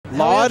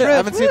Laud, I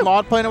haven't seen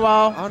Laud play in a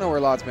while. I don't know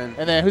where Laud's been.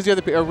 And then who's the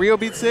other? Rio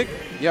beats Sick.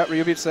 Yep,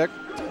 Ryu beats Sick.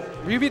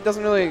 Ryu beat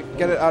doesn't really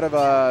get it out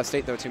of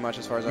state though too much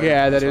as far as I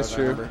that is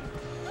true.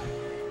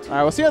 All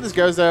right, we'll see how this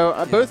goes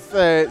though. Both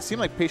seem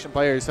like patient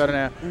players, so I don't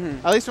know.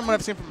 At least from what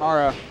I've seen from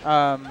Mara.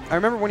 I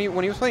remember when he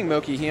was playing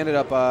Moki, he ended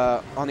up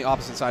on the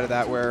opposite side of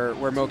that,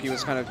 where Moki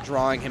was kind of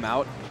drawing him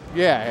out.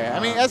 Yeah.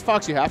 I mean, as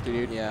Fox, you have to,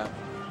 dude. Yeah.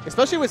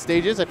 Especially with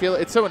stages, I feel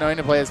it's so annoying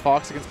to play as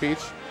Fox against Peach,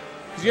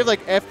 because you have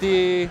like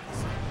FD,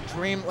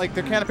 Dream, like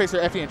their counter picks are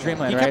FD and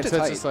Dreamland, right? So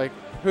it's just like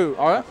who?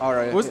 Aura?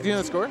 Aura. What was do you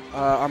know the score?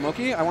 On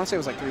Moki, I want to say it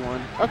was like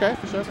 3-1. Okay,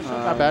 for sure.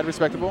 Not bad,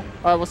 respectable.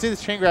 All right, we'll see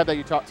this chain grab that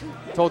you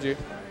told you.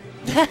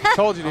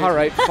 Told you, dude. All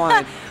right,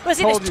 fine. Was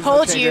he just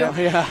told you?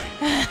 Yeah.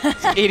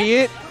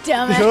 Idiot.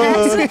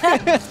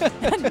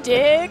 Dumbass.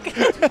 Dick.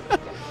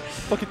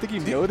 Fucking think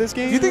you know this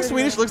game? Do you think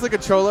Swedish looks like a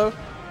cholo?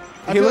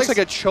 He looks like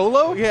a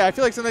cholo? Yeah, I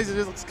feel like sometimes it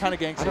just looks kind of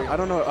gangster. I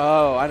don't know.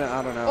 Oh, I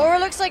don't know. Or it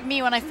looks like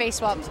me when I face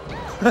swapped.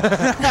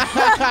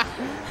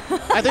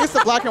 I think it's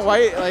the black and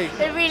white. Like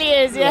it really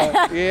is,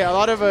 yeah. Yeah, a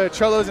lot of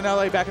cholos in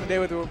LA back in the day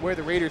would wear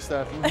the Raider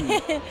stuff.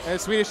 And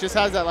Swedish just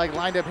has that like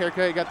lined up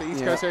haircut. You got the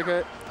East Coast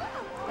haircut.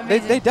 They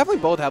definitely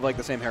both have like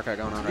the same haircut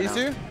going on right now.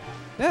 These two?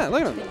 Yeah,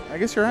 look at them. I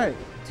guess you're right.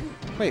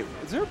 Wait,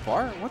 is there a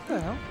bar? What the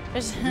hell?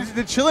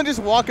 Did Chillin just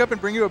walk up and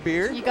bring you a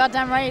beer? You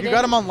goddamn right. You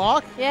got him on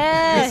lock?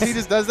 Yes. He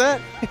just does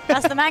that?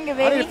 That's the Mang0,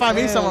 baby. I need to find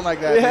me someone like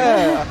that.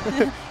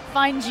 Yeah.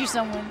 Find you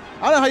someone.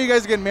 I don't know how you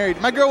guys are getting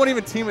married. My girl won't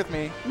even team with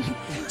me.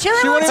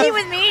 Chillin won't team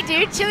with me,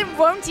 dude. Chillin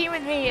won't team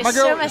with me. It's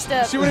so messed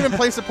up. She wouldn't even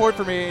play support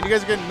for me, and you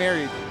guys are getting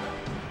married.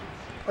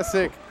 That's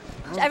sick.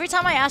 Every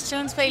time I ask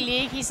Chillin to play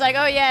League, he's like,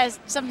 oh yeah,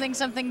 something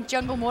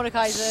jungle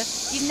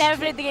Mordekaiser. He's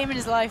never played the game in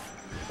his life.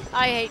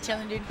 I hate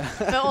Chillin, dude.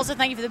 But also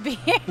thank you for the beer.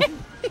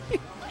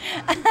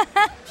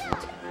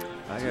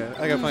 I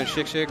gotta find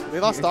Sheik. They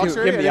lost stocks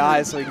already? Give him the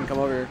eyes so he can come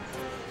over here.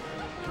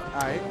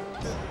 Alright.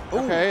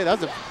 Okay, that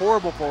was a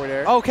horrible forward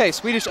air. Okay,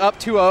 Swedish up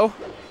 2-0.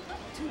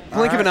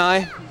 Blink of an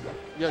eye.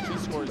 Yo, G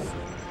scores.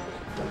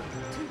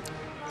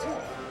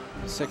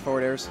 Sick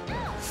forward airs.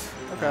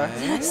 Okay.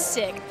 That's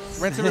sick.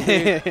 Rinse and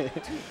repeat.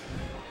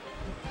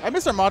 I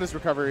miss Armada's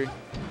recovery.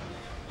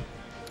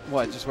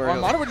 What? Just where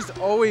Armada would just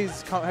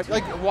always come.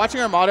 Like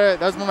watching Armada,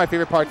 that was one of my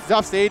favorite parts. He's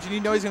off stage and you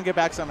know he's gonna get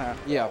back somehow.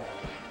 Yeah.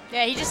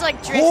 Yeah, he just like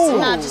drifts and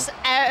that, just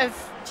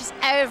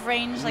out of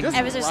range, like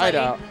ever so slightly.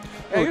 Yeah,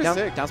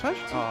 oh, down smash?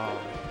 Oh.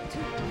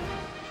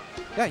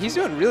 Yeah, he's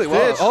doing really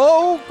well.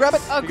 Oh, grab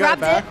it. Oh,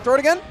 grabbed it. Throw it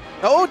again.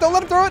 Oh, don't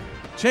let him throw it.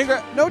 Chain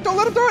grab. No, don't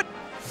let him throw it.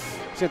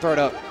 He's gonna throw it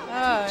up.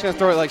 Oh. He's gonna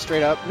throw it like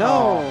straight up.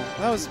 No,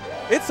 that was.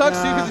 It sucks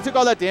too because he took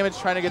all that damage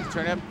trying to get the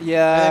turnip.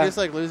 Yeah. And then just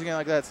like losing it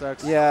like that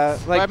sucks. Yeah.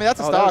 Like, but, I mean that's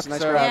a stock. That was a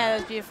nice grab. Yeah, that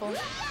was beautiful.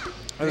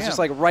 It was just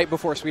like right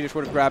before Swedish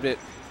would have grabbed it.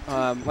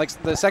 Like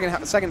the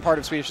second part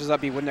of Swedish's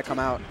up B wouldn't have come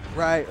out.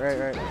 Right.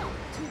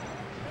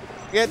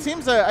 Yeah, it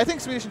seems. I think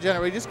Swedish in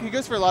general, he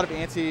goes for a lot of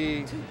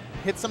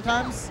anti-hits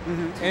sometimes,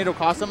 and it'll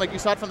cost him. Like you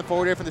saw it from the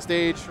forward air from the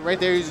stage. Right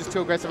there, he's just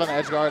too aggressive on the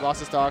edge guard, lost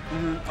his stock.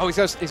 Oh, he's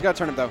got a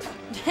turnip though.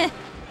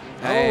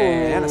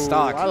 Hey, and a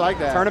stock. I like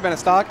that. Turnip and a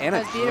stock and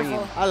That's a beautiful.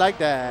 green. I like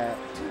that.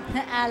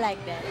 I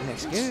like that.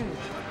 That's good.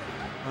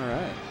 All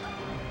right.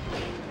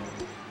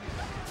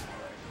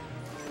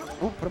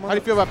 Oh, put him on. How do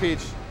you feel about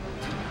Peach?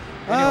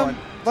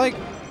 Like,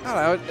 I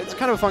don't know. It's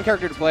kind of a fun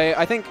character to play.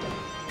 I think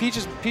Peach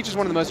is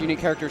one of the most unique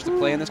characters to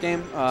play in this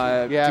game due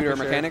to her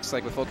mechanics,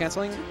 like with full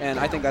canceling. And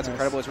I think that's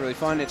incredible. It's really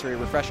fun. It's really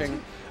refreshing.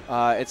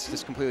 It's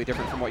just completely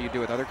different from what you do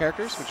with other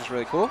characters, which is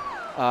really cool.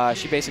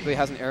 She basically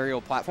has an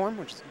aerial platform,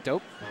 which is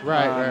dope.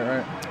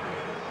 Right.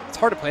 It's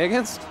hard to play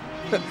against,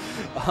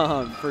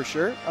 for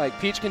sure. Like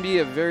Peach can be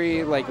a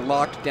very like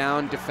locked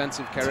down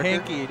defensive character.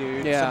 Tanky,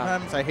 dude. Yeah.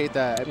 Sometimes I hate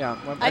that. Yeah.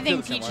 I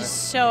think Peach is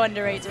so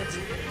underrated.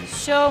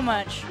 So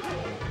much.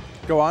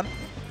 Go on.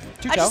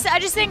 I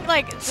just think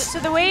like so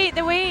the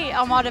way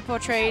Armada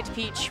portrayed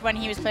Peach when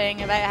he was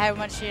playing about how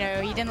much he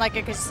didn't like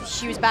her because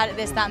she was bad at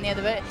this, that, and the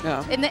other.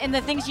 But in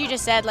the things you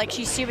just said, like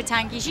she's super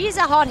tanky. She's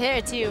a hot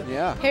hitter too.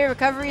 Yeah. Her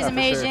recovery is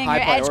amazing. Sure. Her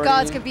edge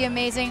guards could be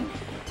amazing.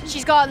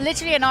 She's got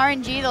literally an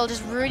RNG that'll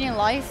just ruin your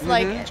life.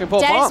 Like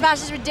dead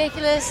smash is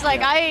ridiculous.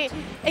 Like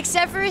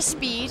except for her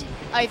speed,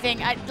 I think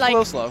like a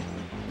little slow.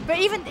 But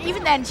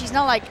even then, she's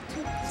not like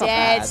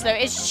dead slow.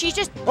 She's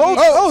just.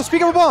 Oh!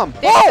 Speaking of a bomb.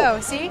 There you go.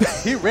 See.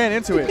 He ran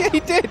into it. Yeah, he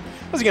did.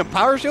 Was he getting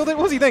power shielded?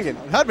 What was he thinking?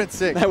 That'd been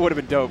sick. That would have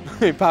been dope.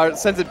 Power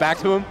sends it back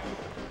to him.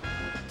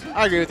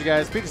 I agree with you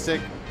guys. Peach is sick.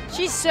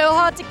 She's so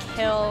hard to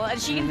kill,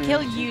 and she can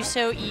kill you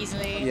so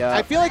easily. Yeah.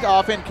 I feel like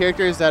often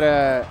characters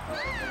that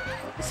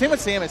same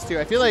with Samus too.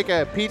 I feel like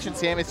Peach and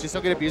Samus just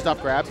don't get abused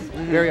off grabs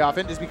very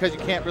often, just because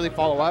you can't really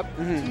follow up.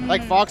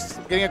 Like Fox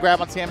getting a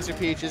grab on Samus or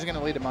Peach isn't going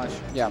to lead to much.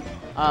 Yeah.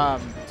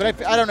 But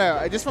I don't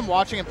know. Just from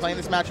watching and playing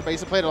this matchup, I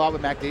used to play it a lot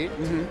with MacD,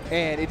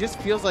 and it just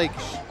feels like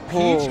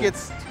Peach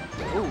gets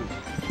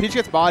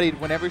bodied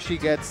whenever she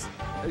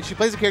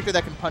plays a character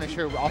that can punish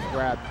her off a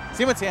grab.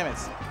 Same with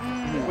Samus,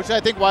 which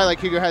I think why like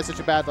Hugo has such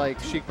a bad like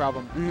Sheik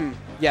problem.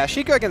 Yeah,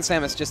 Sheik against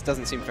Samus just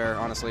doesn't seem fair,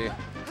 honestly.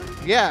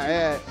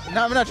 Yeah,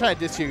 no, I'm not trying to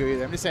diss Hugo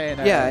either. I'm just saying.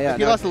 Yeah.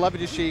 He lost to Love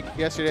to Sheik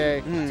yesterday.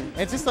 And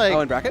it's just like.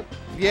 Oh, in bracket?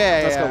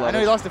 Yeah, let's go I know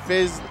he lost to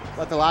Fizz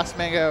at the last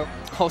Mang0.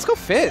 Oh, let's go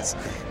Fizz.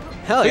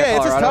 Hell yeah,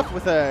 it's just tough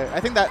with I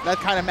think that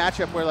kind of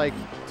matchup where like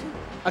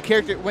a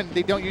character when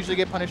they don't usually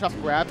get punished off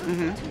a grab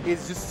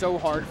is just so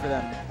hard for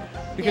them.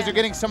 Because you're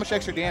getting so much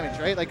extra damage,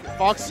 right? Like,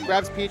 Fox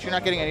grabs Peach, you're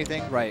not getting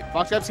anything. Right.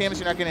 Fox grabs Samus,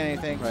 you're not getting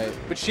anything. Right.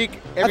 But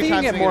Sheik, every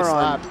time you get more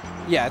on.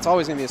 Yeah, it's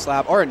always going to be a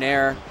slap or a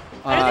nair.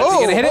 Oh,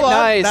 you're going to hit it?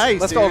 Nice.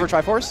 Let's go over dude.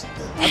 Triforce.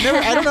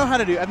 I don't know how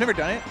to do it. I've never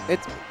done it.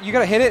 You got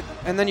to hit it,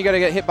 and then you got to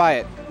get hit by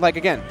it. Like,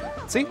 again.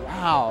 See?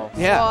 Wow.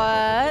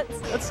 Yeah.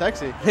 What? That's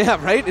sexy.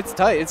 Yeah, right? It's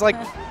tight. It's like,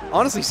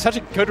 honestly, such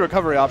a good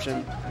recovery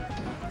option.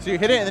 So you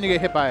hit it, and then you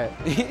get hit by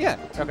it. Yeah.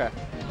 Okay.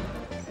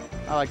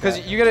 I like that.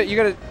 Because you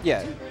gotta,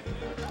 yeah.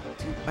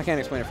 I can't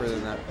explain it further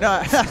than that.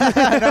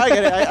 No, I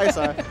get it. I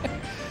saw it.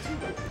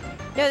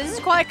 Yeah, this is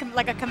quite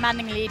like a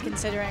commanding lead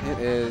considering. It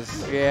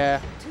is. Yeah.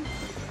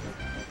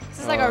 This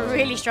is like a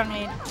really strong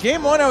lead.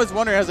 Game 1, I was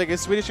wondering, I was like,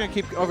 is Swedish going to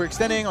keep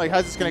overextending? Like,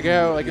 how's this going to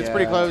go? Like, it's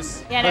pretty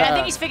close. Yeah, no, I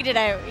think he's figured it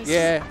out.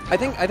 Yeah. I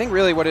think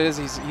really what it is,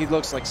 he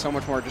looks like so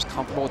much more just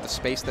comfortable with the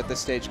space that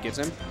this stage gives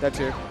him. That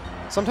too.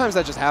 Sometimes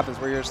that just happens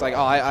where you're just like,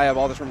 oh, I have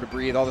all this room to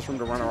breathe, all this room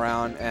to run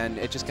around, and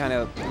it just kind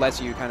of lets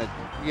you kind of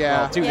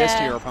do this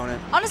to your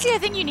opponent. Honestly, I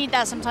think you need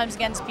that sometimes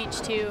against Peach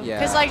too. Yeah.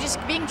 Because like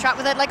just being trapped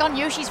with it, like on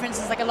Yoshi's for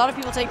instance, like a lot of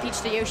people take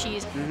Peach to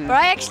Yoshi's, but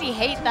I actually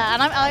hate that.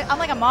 And I'm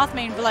like a Moth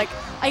main, but like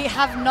I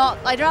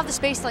don't have the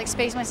space to like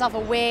space myself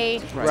away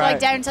to like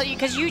down tilt you,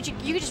 because you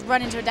could just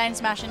run into a down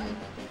smash and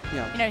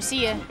you know,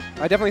 see ya.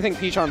 I definitely think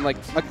Peach on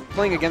like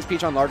playing against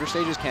Peach on larger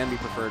stages can be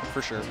preferred for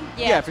sure.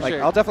 Yeah, for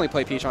sure. I'll definitely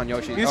play Peach on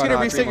Yoshi. You're just gonna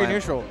reset your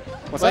neutral.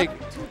 What's like,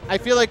 that? I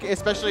feel like,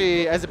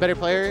 especially as a better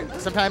player,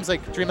 sometimes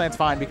like Dreamland's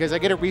fine because I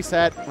get a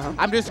reset.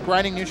 I'm just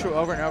grinding neutral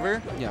over and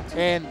over. Yeah.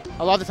 And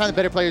a lot of the time, the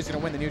better player is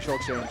gonna win the neutral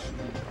exchange.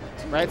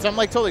 Right. So I'm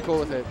like totally cool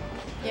with it.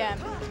 Yeah.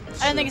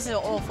 I don't think it's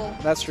awful.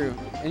 That's true.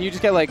 And you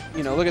just get like,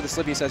 you know, look at the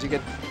Slippy says you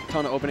get a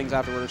ton of openings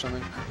afterward or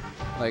something.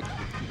 Like,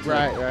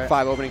 right.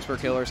 5 openings per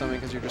kill or something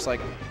because you're just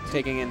like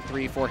taking in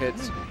 3-4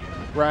 hits.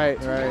 Right.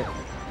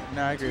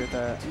 No, I agree with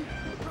that.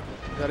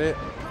 Is that it?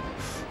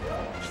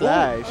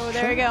 Flash. Oh,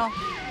 there we go.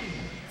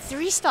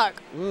 3 stock.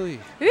 Ooh. Ooh.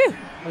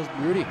 That was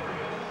broody.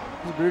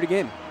 That was a broody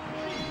game.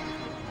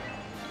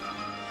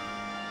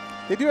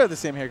 They do have the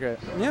same haircut.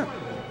 Yeah.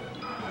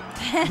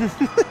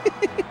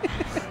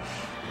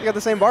 You got the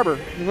same barber.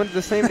 You went to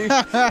the same dude.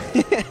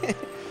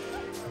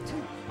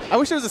 I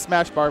wish there was a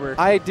Smash barber.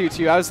 I do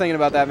too. I was thinking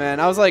about that, man.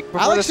 I was like,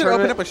 before Alex this should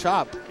open up a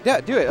shop. Yeah,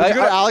 do it. Would you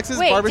go to Alex's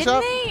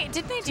barbershop?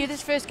 Didn't they do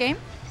this first game?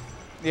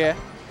 Yeah.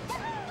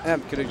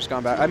 Could have just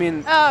gone back. I mean,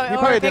 he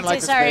probably didn't like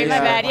the Sorry, space. my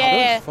bad.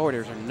 Yeah. Those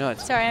forwarders are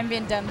nuts. Sorry, I'm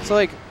being dumb. So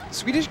like,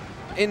 Swedish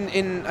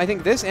in I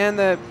think this and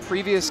the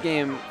previous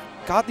game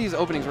got these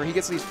openings where he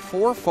gets these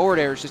 4 forward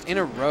airs just in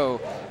a row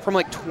from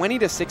like 20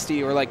 to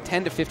 60 or like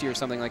 10 to 50 or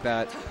something like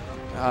that.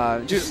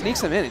 Just sneaks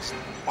them in.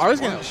 I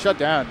was getting shut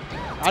down.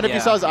 I don't know if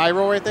you saw his eye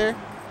roll right there.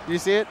 Did you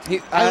see it?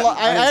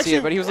 I didn't see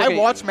it, but he was like I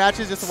watch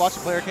matches just to watch the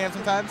player cam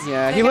sometimes.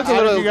 Yeah, he looks a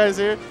little. You guys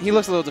here? He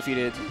looks a little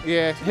defeated.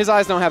 Yeah. His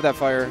eyes don't have that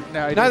fire.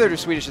 No, neither do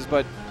Swedish's,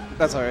 but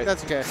that's all right.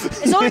 That's okay.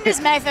 It's all in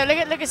his mouth though. Look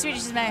at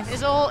Swedish's mouth.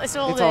 It's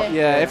all there.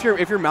 Yeah, if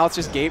your mouth's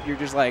just gape, you're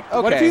just like,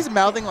 okay. What if he's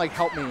mouthing like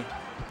 "help me"?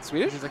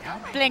 Swedish? He's like,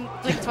 help me. Blink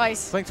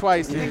twice. Blink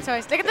twice. Blink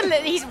twice. Look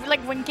at he's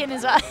like winking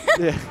as well.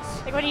 Yeah.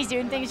 Like when he's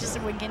doing things, just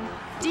winking.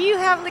 Do you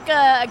have like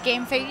a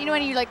game face? You know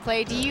when you like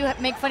play, do you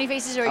make funny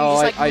faces or are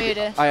you just like mood?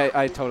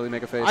 I totally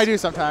make a face. I do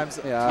sometimes.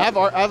 Yeah. I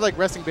have like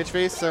resting bitch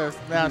face, so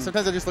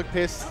sometimes I just look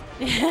pissed.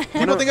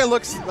 People think I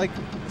look like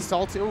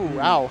salty. Ooh,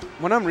 wow.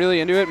 When I'm really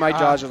into it, my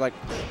jaw's just like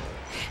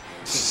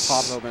just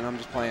pops open. I'm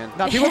just playing.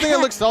 Now people think I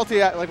look salty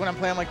like when I'm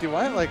playing. I'm like, do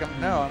what? Like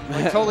I'm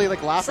like totally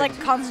like laughing. It's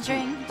like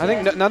concentrating. I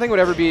think nothing would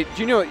ever be. Do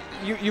you know?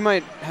 You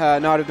might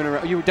not have been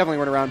around. You definitely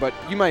weren't around, but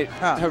you might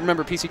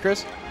remember PC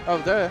Chris. Oh,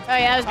 there. Oh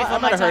yeah, that was before I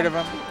might have heard of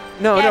him.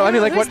 No, yeah, no. I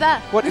mean, like who's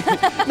that? what?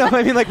 No,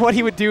 I mean like what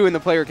he would do in the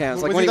player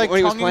cams. Like when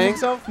he was playing.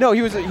 Himself? No,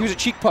 he was a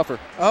cheek puffer.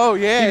 Oh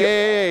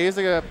yeah. He was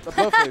like a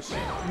blowfish.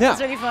 Yeah.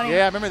 That's really funny.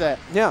 Yeah, I remember that.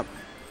 Yeah.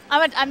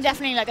 I'm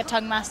definitely like a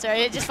tongue master.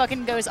 It just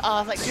fucking goes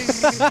off like.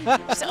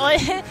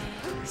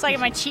 It's like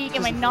in my cheek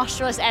and my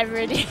nostrils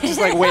everywhere. Just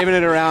like waving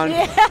it around.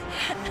 Yeah.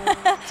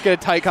 Just get a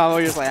tight combo.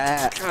 You're just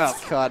like, oh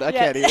god, I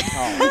can't even.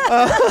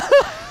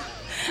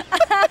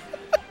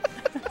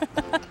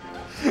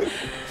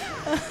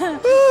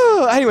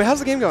 Anyway, how's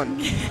the game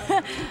going?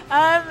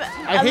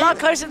 A lot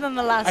closer than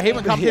the last. I hate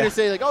when commentators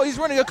say like, "Oh, he's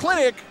running a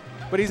clinic,"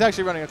 but he's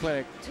actually running a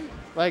clinic.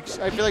 Like,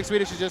 I feel like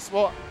Swedish is just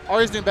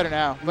Ari's doing better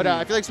now, but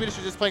I feel like Swedish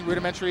is just playing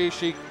rudimentary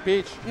Sheik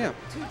Peach. Yeah.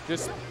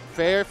 Just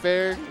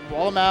fair,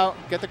 wall him out,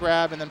 get the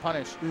grab, and then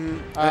punish.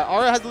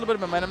 Ara has a little bit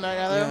of momentum right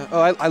now, though. Yeah.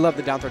 Oh, I love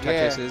the down throw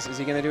tech faces. Is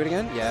he going to do it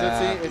again? Yeah, let's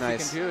see if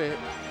nice. he can do it.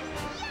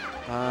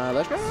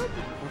 Let's grab.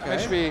 Okay.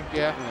 That should be,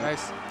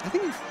 nice. I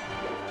think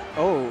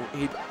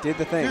he did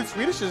the thing. Dude,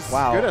 Swedish is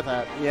good at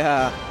that.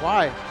 Yeah.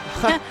 Why?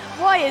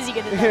 Why is he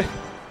good at that?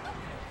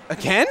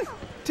 Again?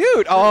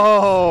 Dude,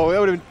 that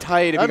would have been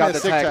tight if he got the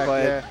tech,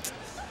 but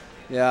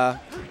yeah.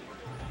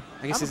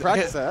 I guess I'm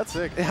practice that. That's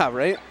sick. Yeah,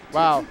 right?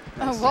 Wow.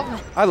 Nice. Oh,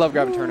 what? I love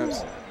grabbing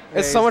turnips.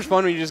 It's so much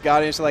fun when you just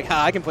got it. It's like,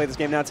 I can play this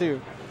game now too.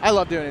 I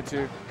love doing it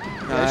too.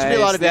 Nice. There should be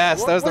a lot of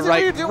yes, that was the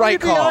right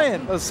call.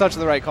 That was such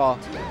the right call.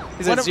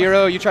 He's at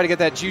 0. You try to get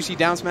that juicy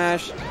down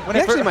smash. When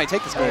he actually might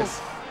take this guy.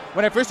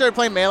 When I first started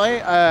playing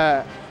Melee,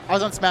 I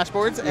was on Smash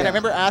boards, and I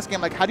remember asking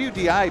him, like, how do you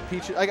DI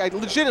Peach? Like, I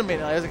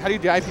legitimately, I was like, how do you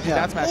DI Peach's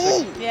down smash?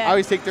 Like, I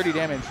always take 30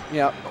 damage.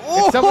 Yeah.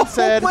 If someone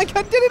said, oh my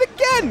god, did it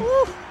again!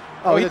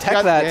 Oh, he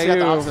teched that too.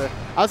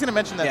 I was going to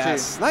mention that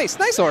too.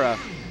 Nice aura.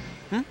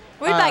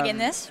 We're back in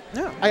this.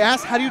 Yeah. I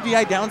asked, how do you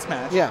DI down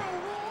smash? Yeah.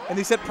 And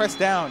they said press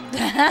down.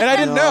 And I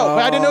didn't know.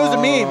 But I didn't know it was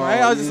a meme,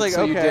 right? I was just like,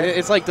 so okay.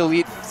 It's like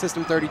delete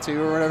system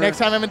 32 or whatever. Next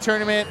time I'm in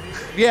tournament,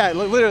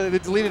 literally, they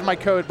deleted my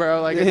code,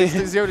 bro. Like, it's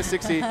 0 to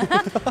 60.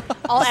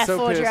 I'll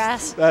F4 your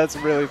ass. That's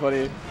really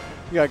funny.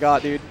 You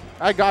got, dude.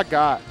 I got.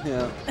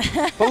 Yeah.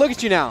 But look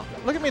at you now.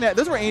 Look at me now.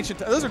 Those were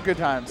those were good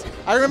times.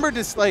 I remember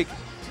just, like,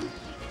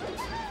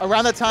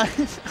 around that time,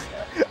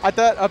 I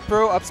thought up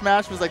throw, up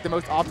smash was like the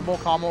most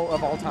optimal combo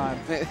of all time.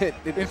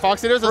 In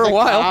Fox Hitters, I was like,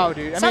 wow,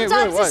 dude. I mean, it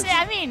really was.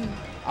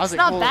 I was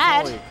not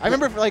bad. Holy. I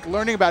remember like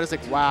learning about it. It's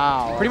like,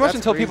 wow. Pretty much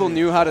until people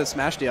knew how to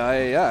smash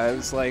DI. Yeah, it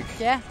was like.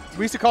 Yeah.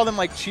 We used to call them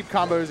like cheap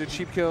combos or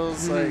cheap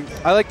kills. Like,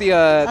 I like the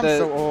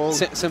so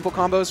simple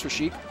combos for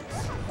Sheik.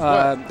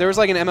 There was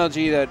like an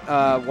MLG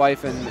that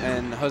wife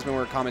and husband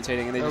were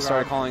commentating, and they just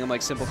started calling them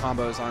like simple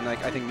combos on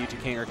like I think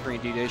Mewtwo King or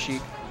Korean DJ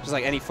Sheik. Just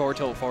like any forward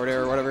tilt forward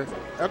air or whatever.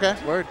 Okay,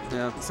 word.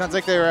 Yeah. Sounds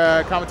like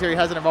their commentary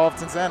hasn't evolved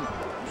since then.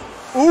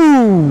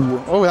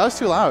 Ooh! Oh, that was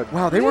too loud.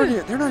 Wow, they're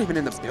not even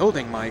in the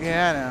building, Mike.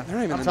 Yeah, I know. They're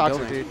not even in the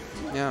building. Dude.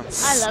 Yeah.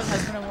 I love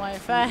husband and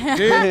wife.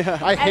 Dude,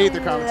 I hate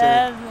their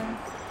commentary.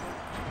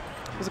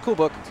 It was a cool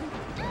book.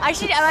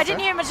 Actually, I didn't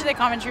hear much of their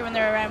commentary when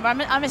they were around,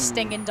 but I'm a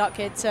stinking duck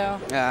kid, so.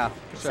 Yeah.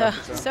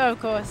 So of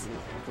course.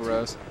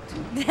 Gross.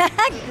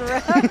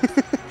 Gross.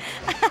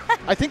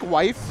 I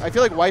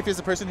feel like wife is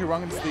the person who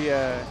runs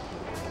the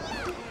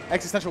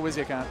existential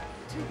Wizzy account.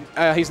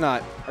 He's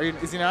not.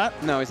 Is he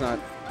not? No, he's not.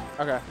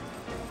 Okay.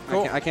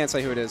 Cool. I can't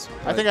say who it is.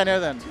 I think I know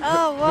then.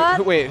 Oh,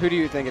 what? Wait, who do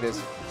you think it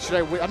is?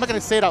 I'm not going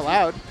to say it out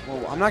loud.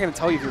 Well, I'm not going to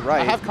tell you if you're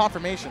right. I have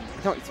confirmation.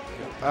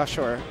 No,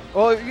 sure.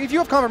 Well, if you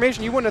have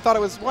confirmation, you wouldn't have thought it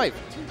was wife.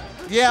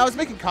 Yeah, I was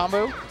making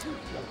combo.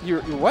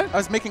 You're what? I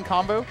was making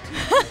combo.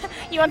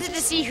 You wanted to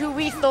see who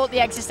we thought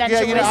the existential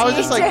was. Yeah, I was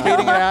just like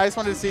baiting it out. I just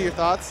wanted to see your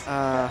thoughts.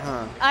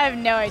 I have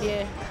no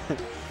idea.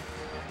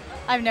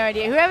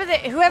 Whoever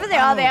they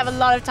are, they have a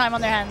lot of time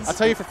on their hands. I'll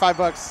tell you for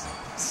 $5.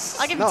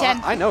 I'll give you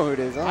 10. I know who it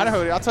is. I know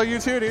who it is. I'll tell you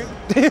too, dude.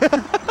 You're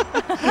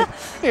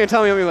gonna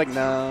tell me, I'll be like,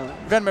 no.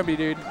 Venmo me,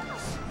 dude.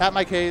 At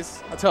my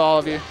case. I'll tell all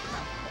of you.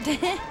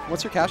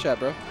 What's your Cash App,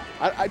 bro?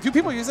 Do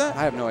people use that?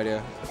 I have no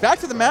idea. Back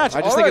to the match.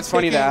 I just think it's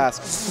funny to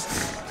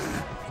ask.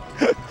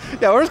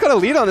 Yeah, we're just going to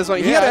lead on this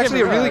one. He had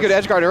actually a really good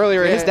edge guard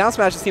earlier. His down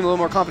smash just seemed a little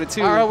more confident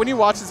too. When you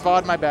watch this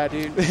VOD, my bad,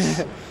 dude.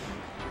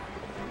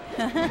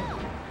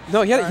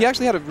 No, he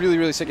actually had a really,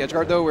 really sick edge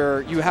guard though,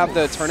 where you have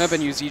the turn up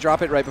and you Z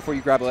drop it right before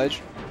you grab a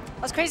ledge.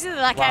 That's crazy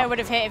that guy would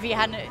have hit if he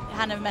hadn't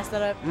have messed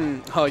that up.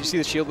 Oh, did you see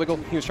the shield wiggle?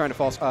 He was trying to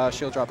false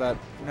shield drop that.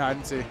 No, I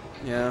didn't see.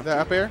 Yeah. Is that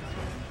up air?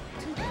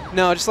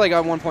 No, just like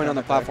at one point on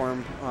the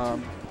platform.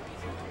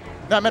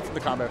 No, I meant from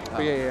the combo.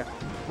 But yeah.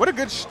 What a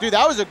good dude.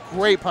 That was a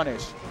great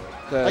punish.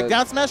 Like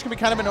down smash can be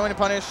kind of annoying to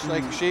punish,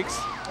 like Sheik's.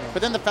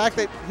 But then the fact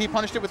that he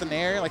punished it with an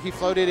air, like he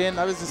floated in,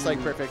 that was just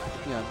like perfect.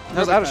 Yeah. That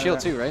was out of shield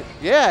too, right?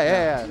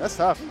 Yeah. That's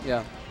tough.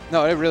 Yeah.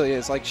 No, it really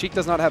is. Like Sheik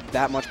does not have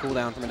that much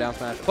cooldown from a down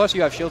smash. Plus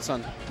you have shield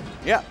stun.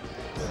 Yeah.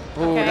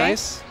 Oh,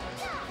 nice.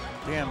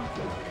 Damn.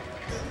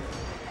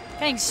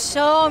 Getting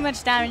so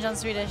much damage on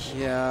Swedish.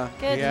 Yeah.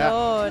 Good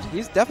lord.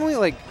 He's definitely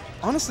like,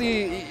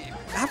 honestly,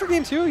 after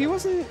game 2, he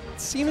wasn't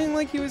seeming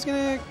like he was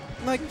gonna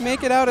like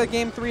make it out of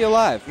game 3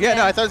 alive. Yeah,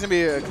 no, I thought it was gonna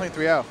be a clean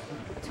 3-0.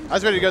 I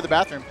was ready to go to the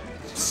bathroom.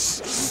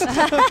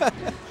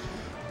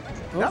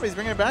 No, he's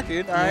bringing it back,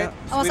 dude. All right.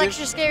 What's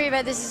extra scary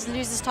about this is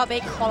loses top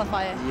 8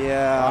 qualifier.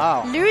 Yeah.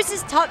 Wow.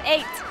 Loses top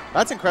 8.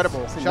 That's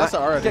incredible. Shouts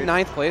to Ara, get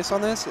 9th place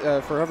on this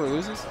for whoever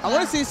loses. I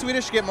want to see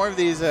Swedish get more of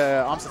these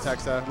Omsa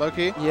attacks, though,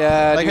 low-key.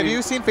 Yeah, like, have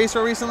you seen face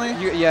roll recently?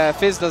 Yeah,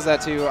 Fizz does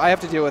that too. I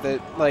have to deal with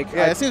it. Like,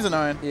 yeah, it seems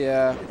annoying.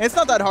 Yeah. It's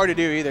not that hard to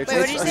do either. Wait,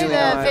 what did you say?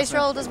 The face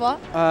roll does what?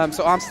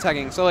 So Omsa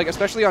tagging. So like,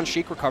 especially on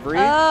Sheik recovery.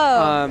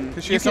 Oh.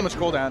 Because she has so much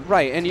cooldown.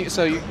 Right, and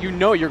you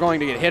know you're going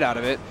to get hit out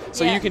of it.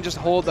 So you can just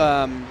hold.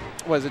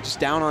 Was it just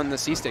down on the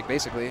C stick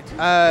basically?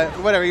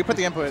 Whatever. You put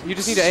the input. You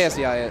just need to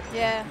ASDI it.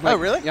 Yeah. Like, oh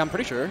really? Yeah, I'm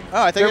pretty sure.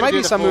 Oh, I think there might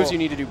be some moves you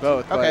need to do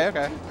both.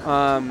 Okay.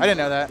 I didn't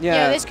know that.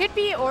 Yeah. This could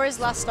be Aura's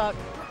last stock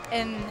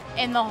in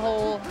the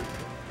whole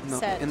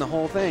set. In the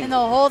whole thing. In the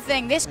whole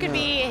thing. This could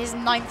be his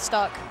 9th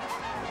stock.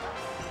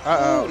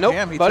 Uh-oh. Nope.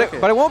 Damn, but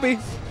it won't be.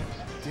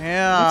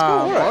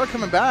 Damn. Aura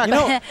coming back. You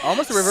know,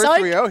 almost a reverse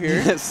 3-0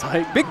 here.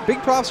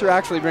 Big props for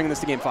actually bringing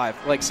this to game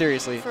 5. Like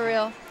seriously. For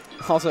real.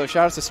 Also,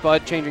 shout out to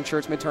Spud changing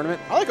shirts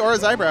mid-tournament. I like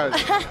Aura's eyebrows.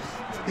 I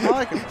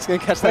like him. He's going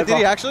to catch that. Did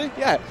he actually?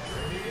 Yeah.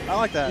 I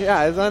like that. Yeah,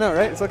 I know,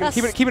 right? It's like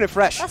keeping it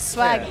fresh. That's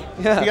swag.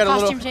 Yeah. He got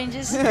costume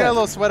changes. He got a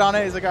little sweat on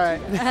it. He's like, all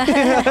right.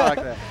 I like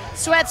that.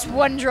 Sweats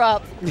one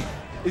drop.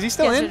 Is he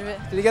still in? Did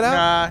he get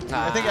out?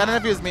 Nah. I don't know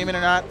if he was memeing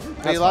or not.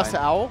 But he lost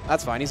to Owl.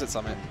 That's fine. He's at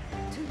Summit.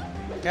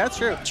 Yeah, that's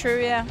true.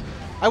 True, yeah.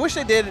 I wish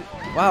they did.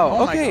 Wow.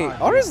 Oh okay.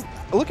 Aura's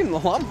looking a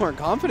lot more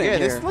confident here.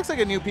 Yeah, this looks like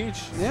a new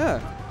Peach. Yeah.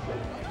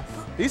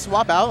 Did he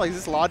swap out? Like, is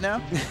this Laud now?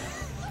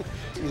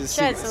 He's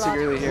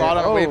secretly here. Laud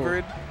on a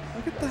Wavered.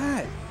 Look at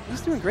that.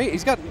 He's doing great.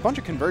 He's got a bunch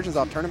of conversions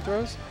off turnip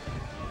throws.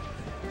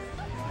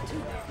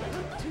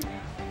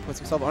 Puts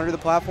himself under the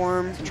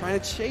platform, trying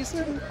to chase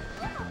him.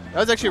 That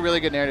was actually a really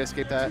good nair to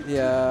escape that.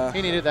 Yeah.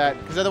 He needed that,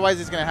 because otherwise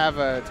he's going to have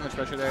too much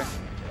pressure there.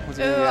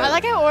 Ooh, I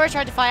like how Aura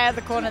tried to fly out of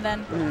the corner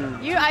then.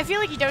 I feel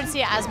like you don't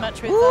see it as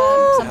much with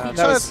some Peach.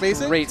 That was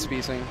great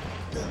spacing.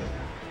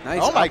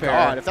 Nice. Oh my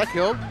god, if that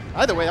killed,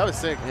 either way, that was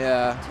sick.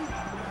 Yeah.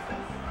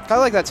 Kind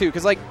of like that too,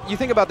 because like you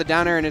think about the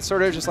down air and it's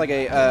sort of just like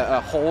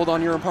a hold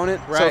on your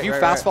opponent. Right, so if you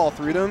fast fall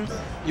through them,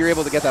 you're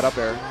able to get that up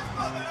air.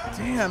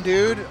 Damn,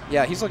 dude.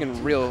 Yeah, he's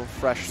looking real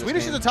fresh.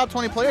 Swedish is a top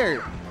 20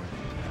 player.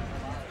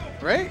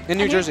 Right? In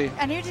New Jersey.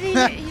 And who did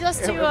he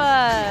lost to?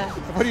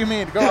 What do you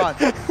mean? Go on.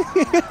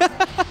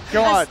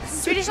 Go on.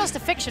 Swedish lost to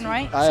Fiction,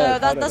 right? So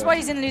that's why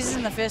he's in losers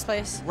in the first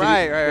place.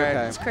 Right.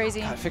 It's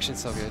crazy. God, Fiction's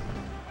so good.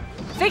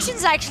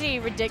 Fiction's actually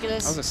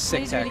ridiculous. That was a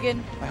sick He's really good.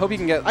 I hope he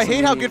can get. I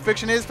hate how good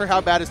Fiction is for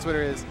how bad his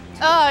Twitter is.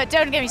 Oh,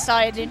 don't get me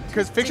started, dude.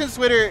 Because Fiction's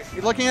Twitter,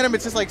 looking at him,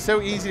 it's just like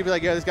so easy to be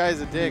like, yeah, this guy is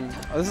a dick.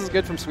 Oh, this is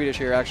good from Swedish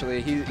here,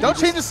 actually. Don't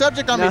change the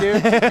subject on me,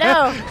 dude.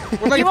 No.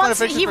 He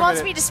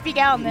wants me to speak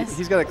out on this.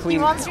 He's got a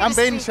clean. I'm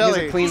baiting Shelly. He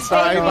has a clean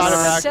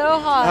stock. So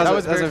hard. That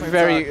was a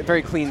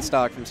very clean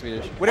stock from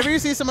Swedish. Whenever you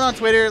see someone on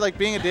Twitter like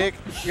being a dick,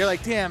 you're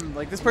like, damn,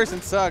 like this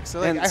person sucks.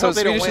 So like, I hope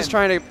they don't win. Swedish is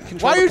trying to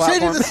control the platform. Why are you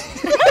changing this?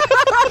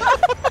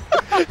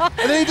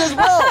 And then he does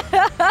well.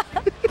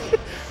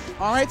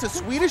 All right, so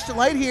Swedish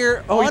Delight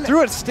here. Oh, he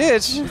threw it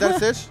Stitch. Is that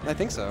a Stitch? I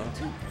think so.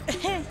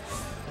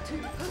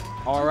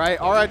 All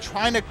right,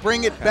 trying to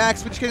bring it back.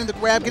 Swedish getting the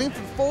grab, getting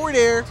from forward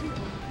air.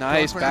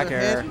 Nice back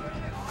air.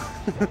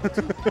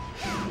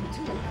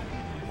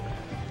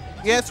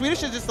 Yeah,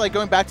 Swedish is just like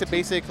going back to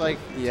basic, like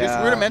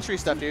just rudimentary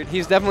stuff, dude.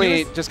 He's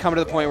definitely just coming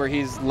to the point where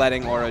he's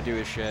letting Aura do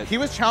his shit. He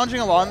was challenging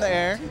a lot in the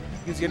air.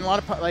 He's getting a lot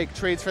of like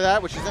trades for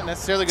that, which isn't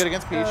necessarily good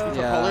against Peach. We put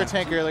Polar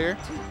Tank earlier.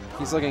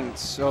 He's looking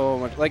so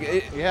much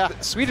like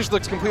Swedish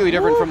looks completely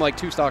different from like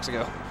 2 stocks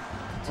ago.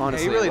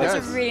 Honestly, he really does.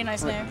 That's a really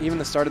nice name. Even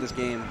the start of this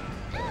game.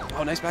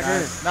 Oh, nice back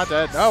air. Not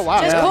dead. Oh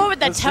wow. Just cool with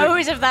the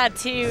toes of that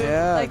too.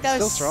 Yeah, like that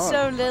was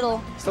so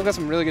little. Still got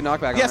some really good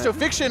knockback. Yeah. On So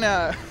Fiction.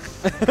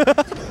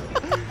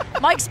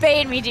 Mike's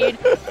baiting me, dude.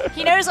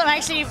 He knows I'm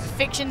actually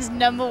Fiction's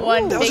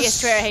 #1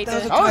 biggest Twitter hater.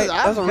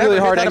 That was a really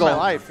hard angle.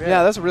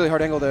 Yeah, that's a really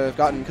hard angle to have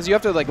gotten because you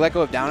have to like let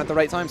go of down at the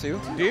right time too.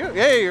 Do you?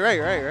 Yeah, you're right.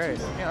 Yeah,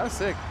 that was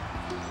sick.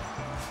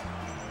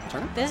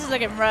 Turn. This is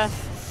looking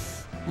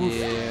rough.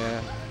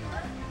 Yeah.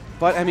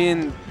 But I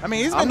mean,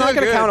 I'm not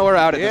going to count Aura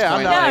out at this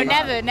point. No,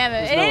 never.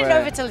 It ain't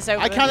over till it's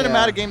over. I counted him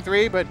out of game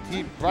 3, but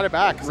he brought it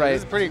back. So right.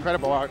 This is pretty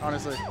incredible,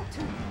 honestly.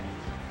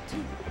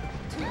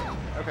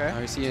 Okay. Oh,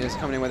 you see he's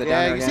coming in with a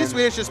down you see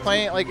Swedish just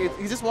playing, like,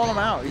 he's just walling him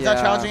out. He's not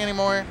challenging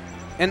anymore.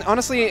 And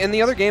honestly, in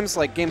the other games,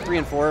 like game 3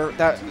 and 4,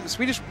 that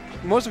Swedish,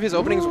 most of his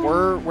openings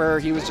were where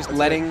he was just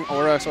letting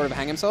Aura sort of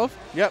hang himself.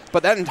 Yep.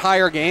 But that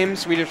entire game,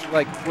 Swedish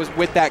like was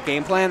with that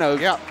game plan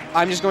of,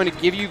 I'm just going to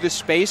give you the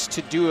space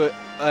to do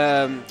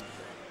a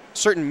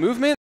certain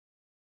movement.